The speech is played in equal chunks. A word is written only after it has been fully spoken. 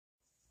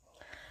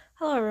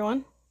Hello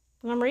everyone,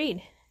 I'm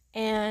Reed,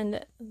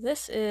 and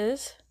this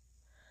is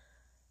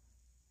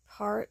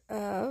part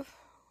of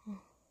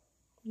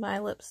my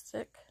lip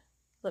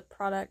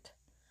product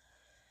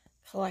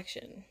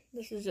collection.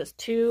 This is just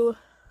 2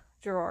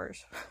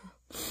 drawers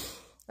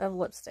of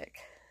lipstick.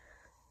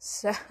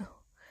 So,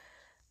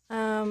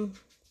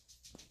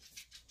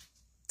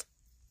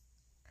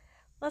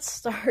 let's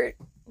start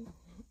at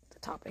the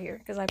top of here,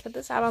 because I put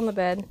this out on the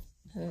bed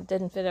and it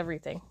didn't fit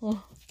everything.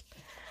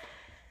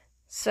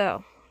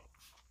 So,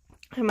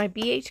 I have my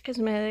BH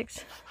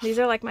Cosmetics. These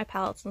are like my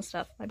palettes and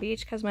stuff. My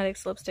BH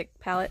Cosmetics lipstick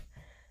palette.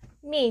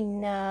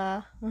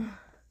 Mina.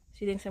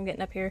 She thinks I'm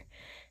getting up here,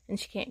 and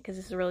she can't because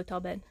this is a really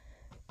tall bed.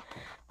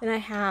 Then I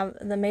have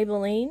the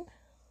Maybelline.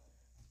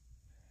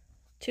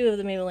 2 of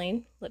the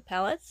Maybelline lip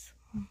palettes.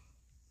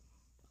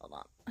 Hold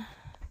on.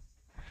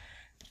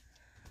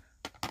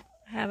 I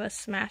have a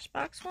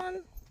Smashbox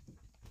one.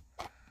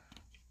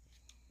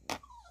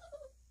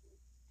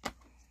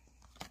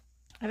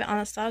 I have an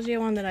Anastasia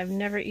one that I've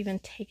never even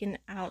taken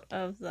out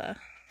of the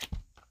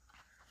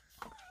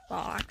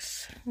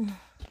box.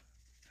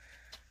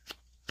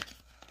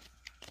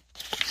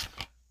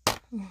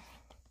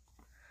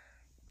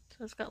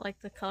 So it's got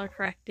like the color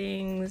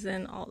correctings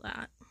and all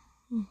that.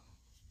 And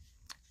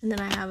then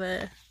I have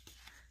a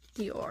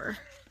Dior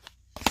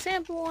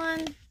sample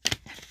one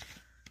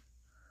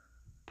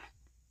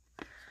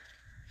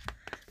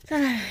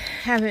that I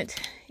haven't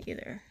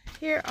either.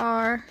 Here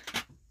are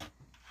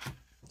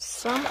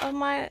some of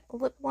my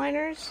lip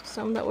liners,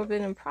 some that have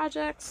been in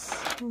projects.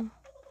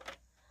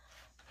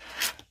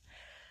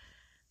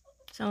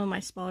 Some of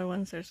my smaller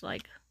ones, there's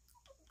like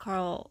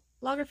Karl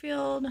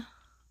Lagerfeld.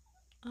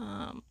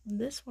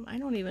 This one, I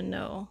don't even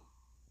know.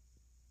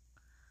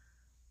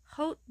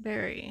 Haute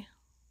Berry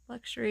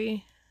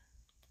Luxury.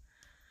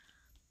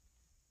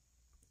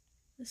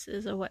 This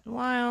is a Wet n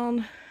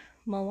Wild.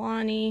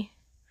 Milani.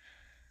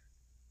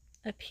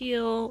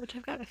 Appeal, which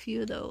I've got a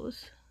few of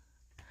those.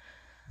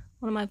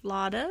 One of my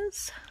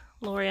Vladas,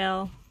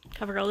 L'Oreal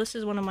CoverGirl. This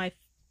is one of my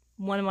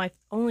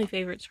only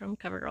favorites from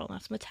CoverGirl, and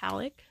that's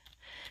metallic.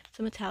 It's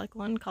a metallic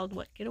one called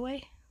what?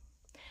 Getaway?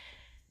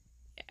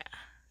 Yeah,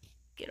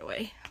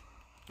 Getaway.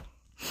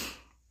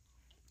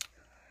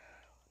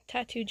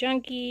 Tattoo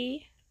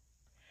Junkie,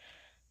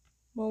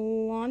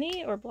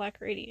 Milani or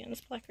Black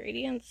Radiance? Black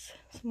Radiance.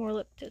 Some more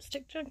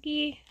Lipstick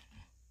Junkie.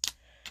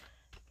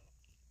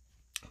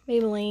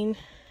 Maybelline.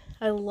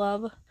 I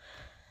love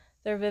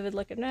their Vivid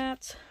Liquid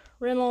Mattes.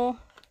 Rimmel.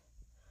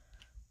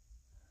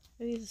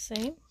 Are these the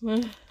same?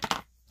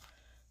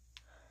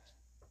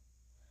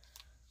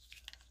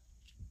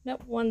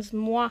 Nope, one's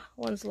Moi,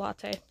 one's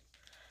Latte.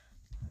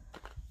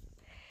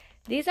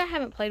 These I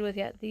haven't played with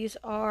yet. These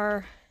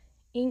are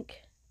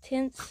ink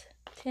tints,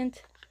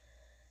 tint,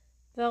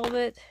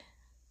 velvet,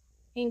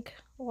 ink,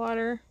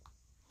 water.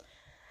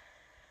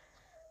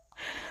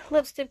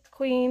 Lipstick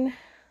Queen.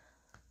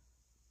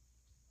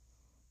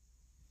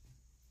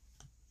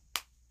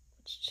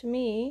 Which to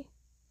me,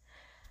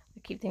 I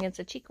keep thinking it's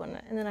a cheek one.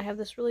 And then I have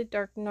this really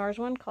dark NARS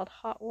one called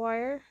Hot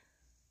Wire.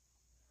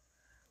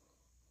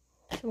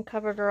 Some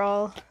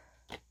CoverGirl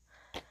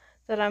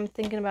that I'm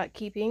thinking about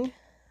keeping.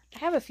 I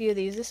have a few of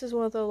these. This is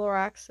one of the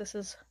Lorax. This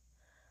is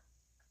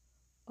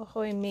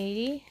Ahoy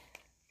Matey.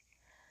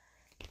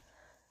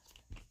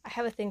 I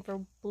have a thing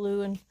for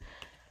blue and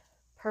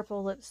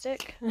purple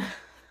lipstick.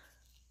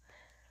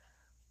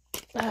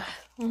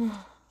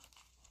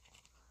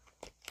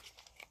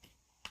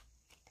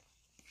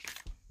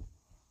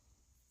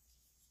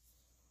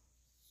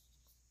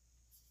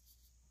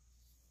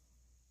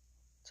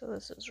 So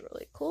this is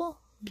really cool.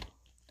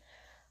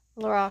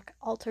 Lorac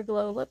Ultra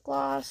Glow Lip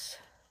Gloss.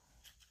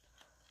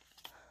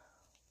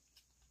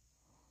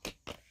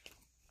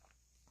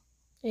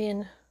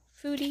 In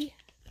Foodie.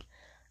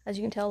 As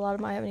you can tell, a lot of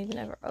them I haven't even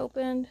ever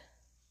opened.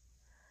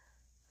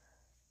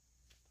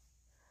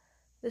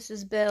 This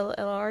is Belle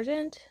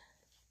Argent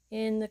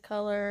in the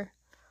color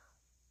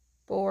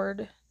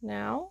Bored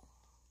Now.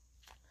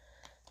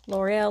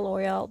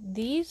 L'Oreal.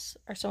 These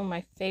are some of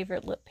my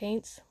favorite lip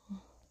paints.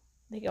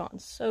 They go on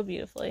so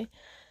beautifully.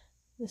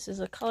 This is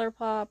a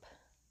ColourPop.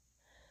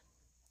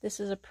 This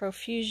is a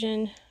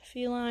Profusion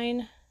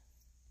Feline.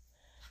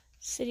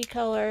 City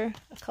Color.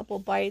 A couple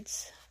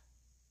bites.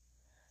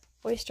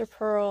 Oyster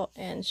Pearl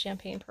and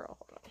Champagne Pearl.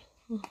 Hold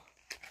on.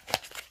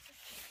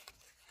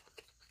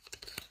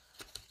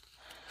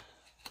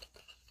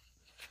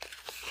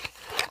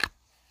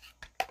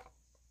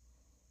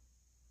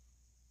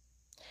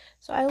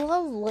 So I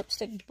love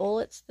lipstick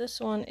bullets. This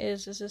one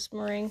is this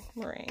Meringue?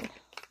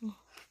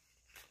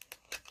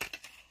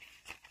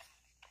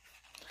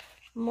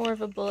 More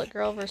of a bullet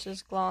girl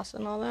versus gloss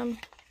and all them.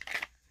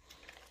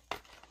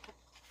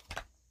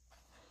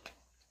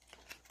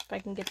 If I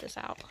can get this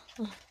out.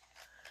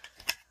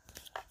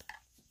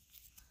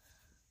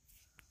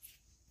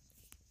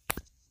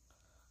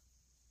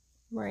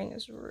 Meringue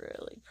is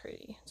really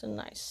pretty. It's a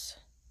nice,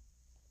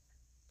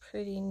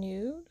 pretty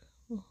nude.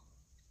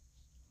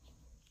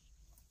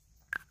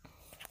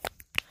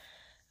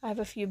 I have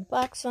a few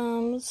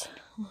Buxoms.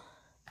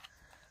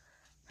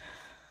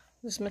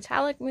 This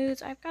Metallic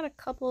Moods. I've got a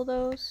couple of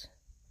those.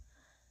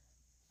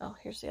 Oh,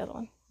 here's the other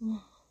one.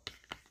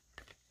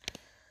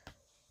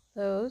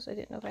 Those. I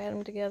didn't know if I had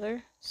them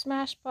together.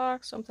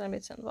 Smashbox. Something I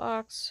made scent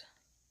box.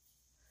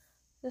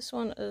 This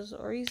one is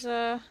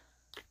Oriza.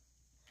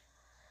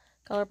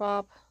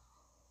 ColourPop.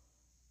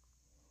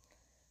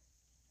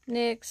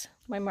 NYX.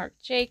 My Marc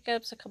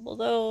Jacobs. A couple of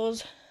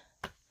those.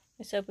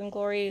 My Soap and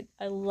Glory.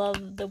 I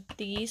love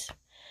these.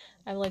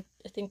 I have like,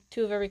 I think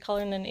 2 of every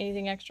color, and then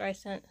anything extra I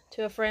sent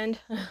to a friend.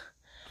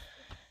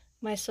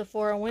 My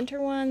Sephora winter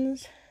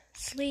ones.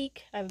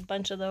 Sleek. I have a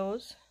bunch of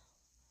those.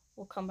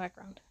 We'll come back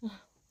around.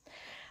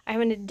 I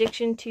have an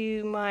addiction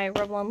to my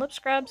Revlon lip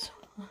scrubs.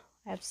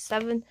 I have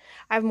 7.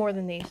 I have more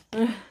than these.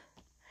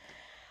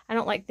 I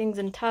don't like things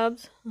in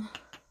tubs,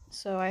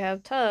 so I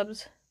have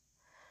tubs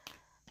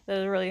that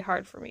are really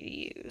hard for me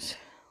to use.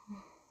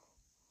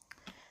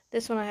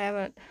 This one I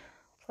haven't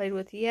played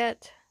with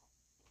yet.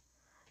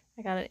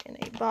 I got it in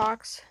a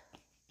box.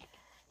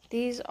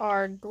 These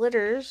are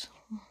glitters,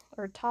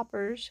 or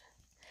toppers.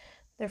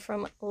 They're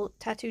from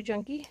Tattoo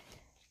Junkie.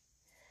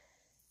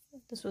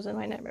 This was in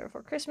my Nightmare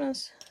Before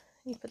Christmas.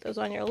 You put those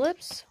on your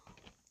lips.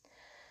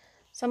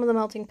 Some of the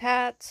melting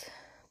pelts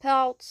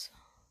from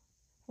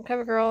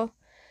CoverGirl.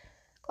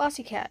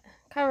 Glossy Cat,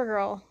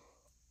 CoverGirl.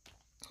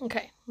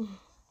 Okay,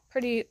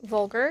 Pretty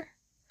Vulgar.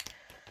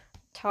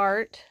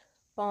 Tarte,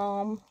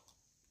 Balm,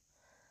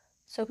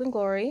 Soap and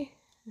Glory,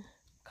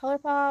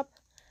 ColourPop,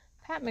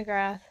 Pat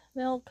McGrath,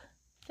 Milk,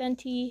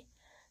 Fenty,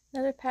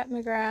 another Pat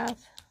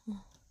McGrath. I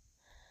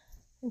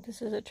think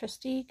this is a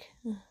Trestique.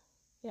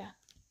 Yeah.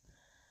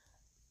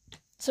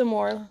 Some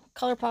more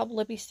ColourPop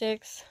Lippy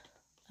Sticks,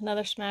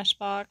 another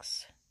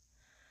Smashbox,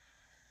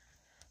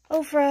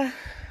 Ofra,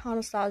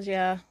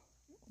 Anastasia.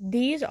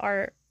 These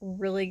are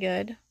really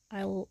good.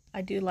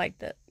 I do like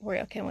the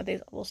L'Oreal came with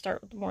these. We'll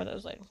start with more of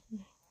those later.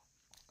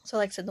 So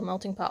like I said, the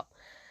Melting Pop,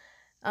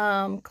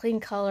 Clean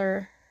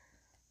Color,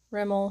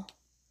 Rimmel,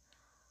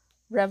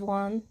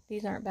 Revlon.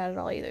 These aren't bad at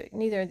all either.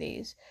 Neither of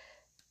these.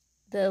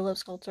 The lip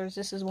sculptors.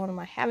 This is one of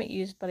my, I haven't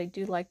used, but I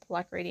do like the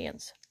Black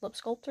Radiance lip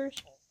sculptors.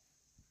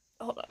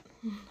 Hold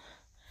on.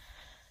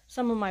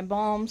 Some of my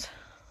balms.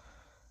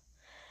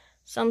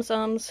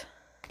 Sums.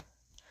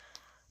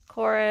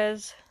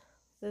 Korres.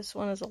 This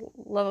one is a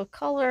Love of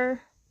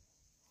Color.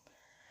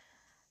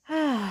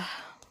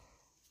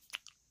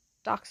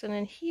 Dachshund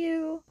and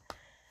Hue.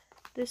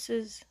 This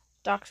is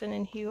Dachshund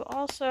and Hue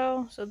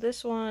also. So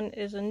this one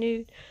is a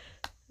nude.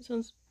 This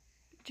one's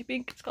too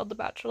pink. It's called The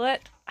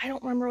Bachelorette. I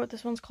don't remember what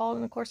this one's called,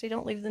 and of course they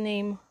don't leave the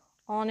name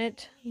on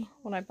it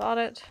when I bought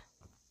it.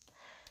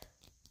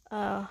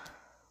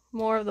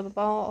 More of the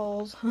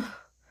balls.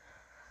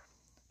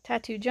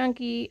 Tattoo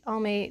Junkie,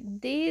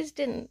 Almay. These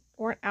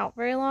weren't out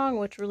very long,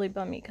 which really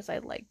bummed me because I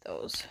like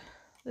those.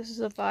 This is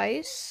a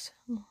Vice.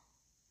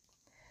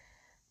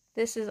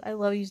 I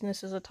love using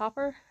this as a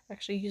topper. I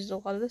actually used a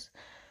lot of this.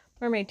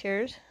 Mermaid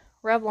Tears.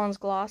 Revlon's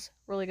Gloss,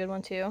 really good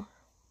one too.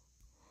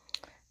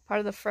 Part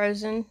of the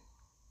Frozen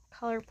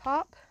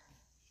ColourPop.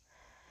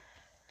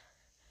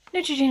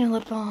 Neutrogena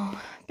Lip Balm.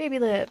 Baby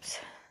Lips.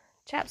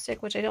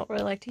 Chapstick, which I don't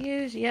really like to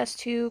use. Yes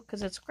to,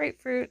 because it's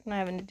grapefruit, and I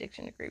have an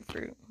addiction to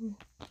grapefruit.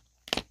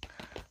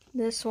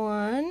 This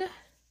one.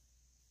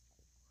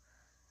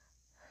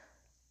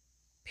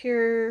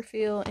 Pure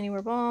Feel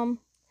Anywhere Balm.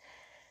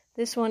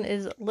 This one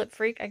is Lip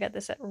Freak. I got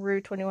this at Rue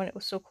 21. It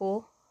was so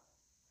cool.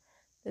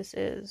 This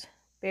is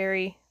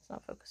Berry. It's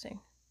not focusing.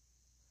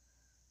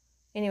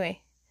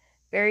 Anyway,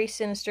 Berry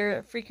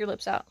Sinister. Freak your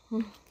lips out.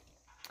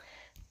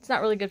 It's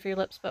not really good for your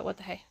lips, but what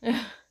the hey.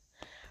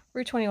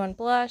 Rue 21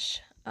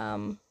 Blush.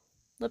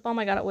 Lip balm.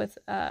 I got it with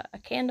a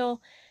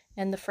candle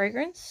and the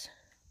fragrance.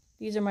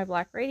 These are my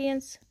Black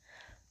Radiance,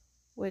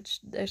 which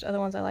there's other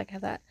ones I like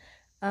have that.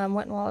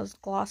 Wet n Wild is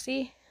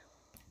Glossy.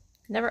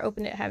 Never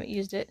opened it, haven't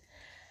used it.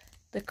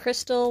 The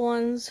crystal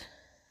ones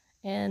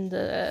and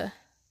the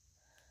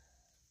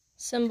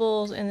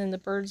symbols, and then the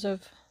Birds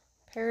of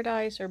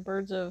Paradise or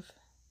Birds of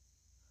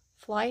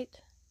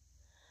Flight.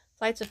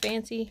 Flights of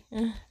Fancy.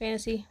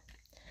 Fantasy.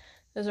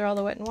 Those are all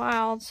the Wet n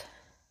Wilds.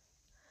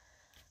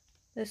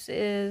 This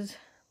is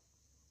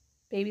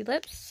Baby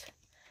Lips.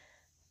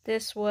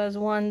 This was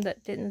one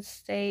that didn't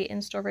stay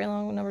in store very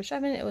long, number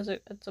 7.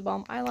 It's a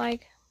balm I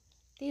like.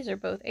 These are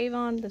both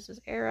Avon. This is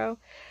Arrow.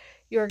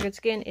 Your Good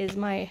Skin is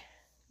my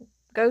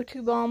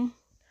go-to balm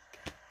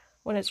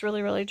when it's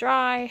really, really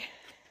dry.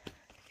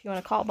 If you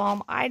want to call it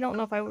balm, I don't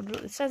know if I would.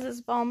 It says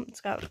it's balm. It's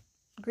got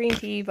green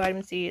tea,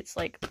 vitamin C. It's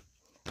like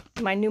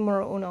my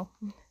numero uno.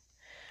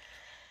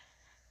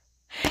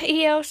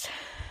 EOS,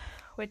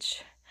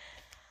 which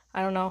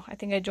I don't know. I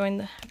think I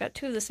got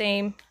 2 of the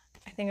same.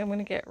 I think I'm going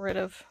to get rid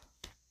of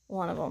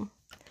one of them.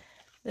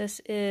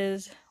 This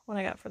is one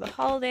I got for the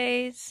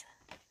holidays.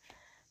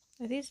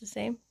 Are these the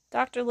same?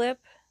 Dr. Lip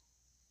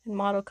and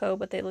Model Co,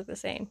 but they look the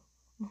same.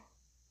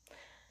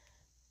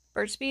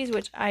 Burt's Bees,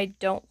 which I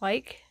don't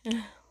like.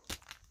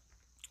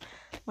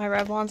 My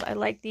Revlons, I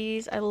like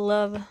these. I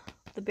love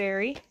the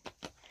berry.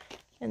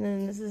 And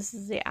then this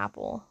is the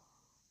apple.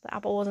 The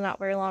apple wasn't out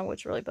very long,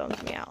 which really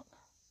bums me out.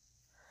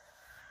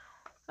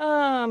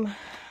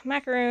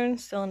 Macaroon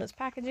still in its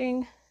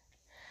packaging.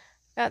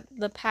 Got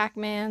the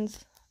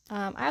Pac-Mans.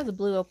 I have the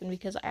blue open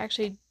because I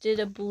actually did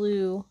a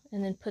blue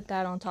and then put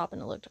that on top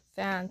and it looked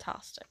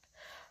fantastic.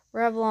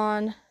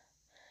 Revlon.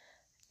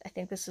 I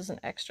think this is an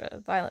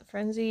extra. Violent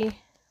Frenzy.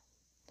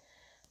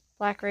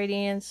 Black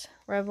Radiance.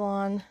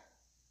 Revlon.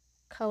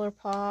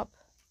 ColourPop.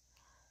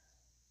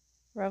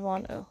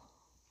 Revlon. Oh.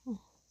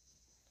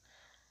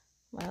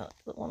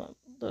 One of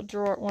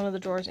the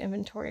drawers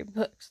inventory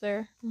books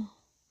there.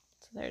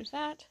 So there's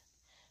that.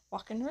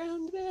 Walking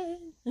around the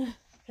bed.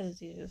 Because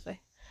it's easier this way.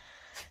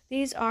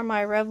 These are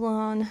my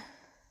Revlon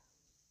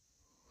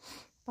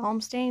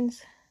Balm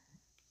Stains.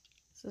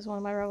 This is one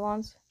of my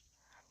Revlons.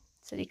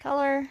 City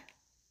Color.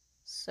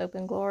 Soap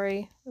and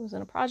Glory. It was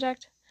in a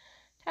project.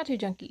 Tattoo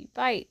Junkie.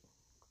 Bite.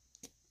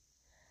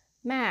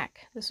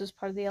 MAC. This was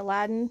part of the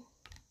Aladdin.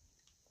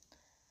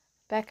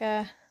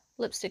 Becca.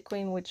 Lipstick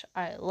Queen, which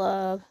I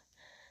love.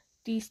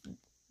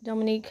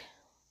 Dominique.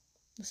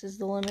 This is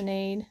the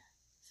Lemonade.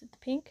 Is it the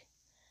pink?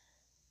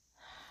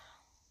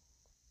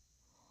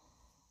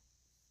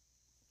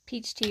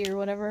 Peach tea or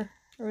whatever.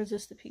 Or is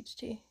this the peach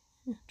tea?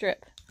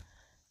 Drip.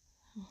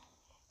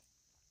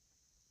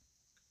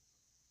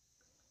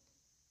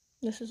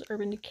 This is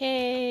Urban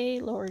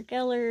Decay, Laura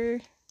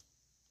Geller,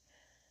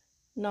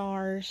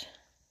 NARS,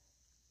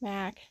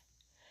 MAC,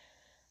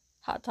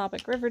 Hot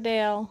Topic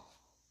Riverdale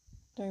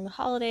during the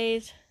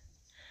holidays.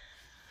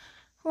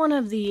 One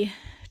of the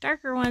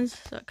darker ones,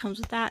 so it comes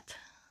with that.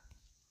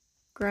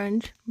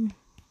 Grunge.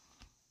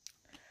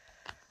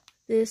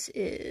 This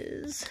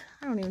is,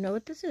 I don't even know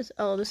what this is.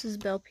 Oh, this is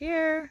Belle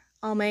Pierre.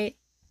 Almay.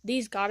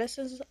 These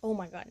goddesses, oh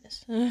my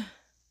goodness.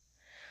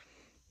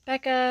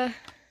 Becca.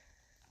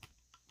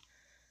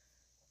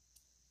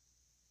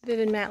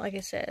 Vivid Matte, like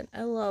I said.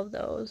 I love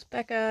those.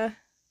 Becca.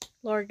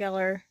 Laura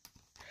Geller.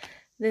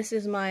 This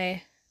is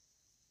my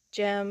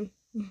gem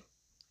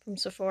from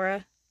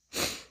Sephora.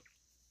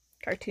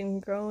 Cartoon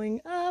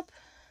Growing Up.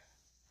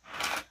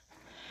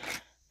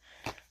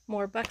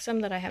 More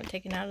Buxom that I haven't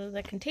taken out of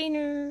the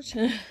containers.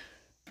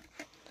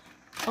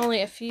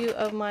 Only a few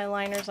of my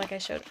liners like I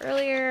showed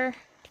earlier.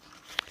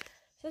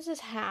 This is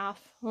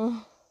half.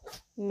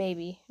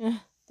 Maybe.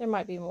 There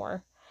might be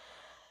more.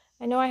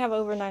 I know I have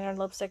over 900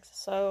 lipsticks,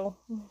 so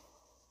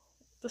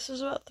this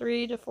is about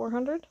 300 to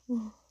 400.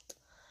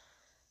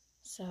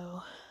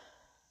 So,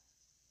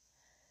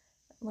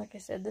 like I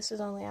said, this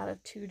is only out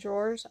of 2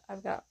 drawers.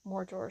 I've got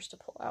more drawers to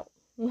pull out.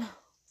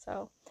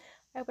 So,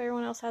 I hope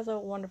everyone else has a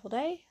wonderful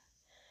day.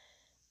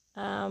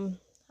 I'm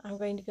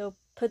going to go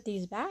put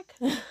these back.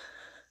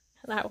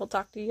 And I will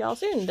talk to you all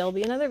soon. There'll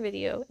be another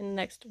video in the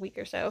next week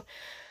or so.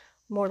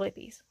 More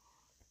lippies.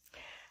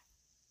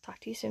 Talk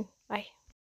to you soon. Bye.